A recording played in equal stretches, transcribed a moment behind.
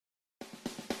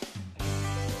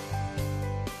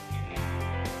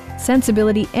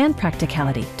sensibility, and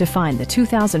practicality define the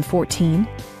 2014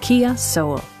 Kia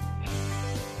Soul.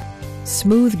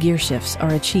 Smooth gear shifts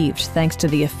are achieved thanks to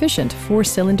the efficient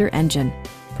four-cylinder engine,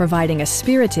 providing a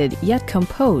spirited yet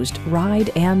composed ride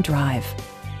and drive.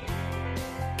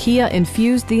 Kia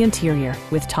infused the interior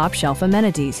with top-shelf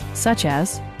amenities such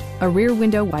as a rear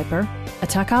window wiper, a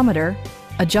tachometer,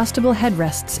 adjustable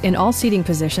headrests in all seating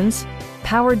positions,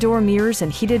 power door mirrors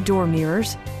and heated door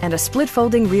mirrors, and a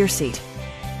split-folding rear seat.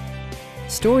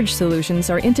 Storage solutions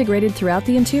are integrated throughout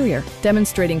the interior,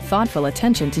 demonstrating thoughtful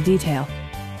attention to detail.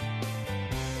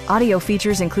 Audio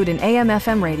features include an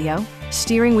AM/FM radio,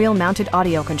 steering wheel mounted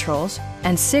audio controls,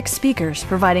 and 6 speakers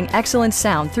providing excellent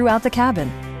sound throughout the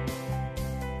cabin.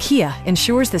 Kia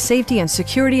ensures the safety and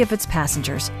security of its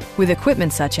passengers with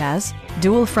equipment such as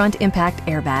dual front impact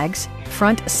airbags,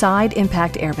 front side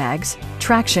impact airbags,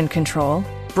 traction control,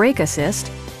 brake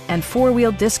assist, and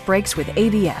 4-wheel disc brakes with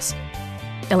ABS.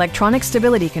 Electronic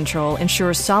stability control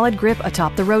ensures solid grip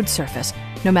atop the road surface,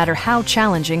 no matter how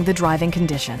challenging the driving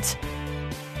conditions.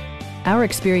 Our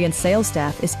experienced sales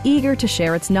staff is eager to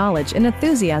share its knowledge and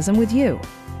enthusiasm with you.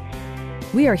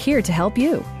 We are here to help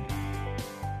you.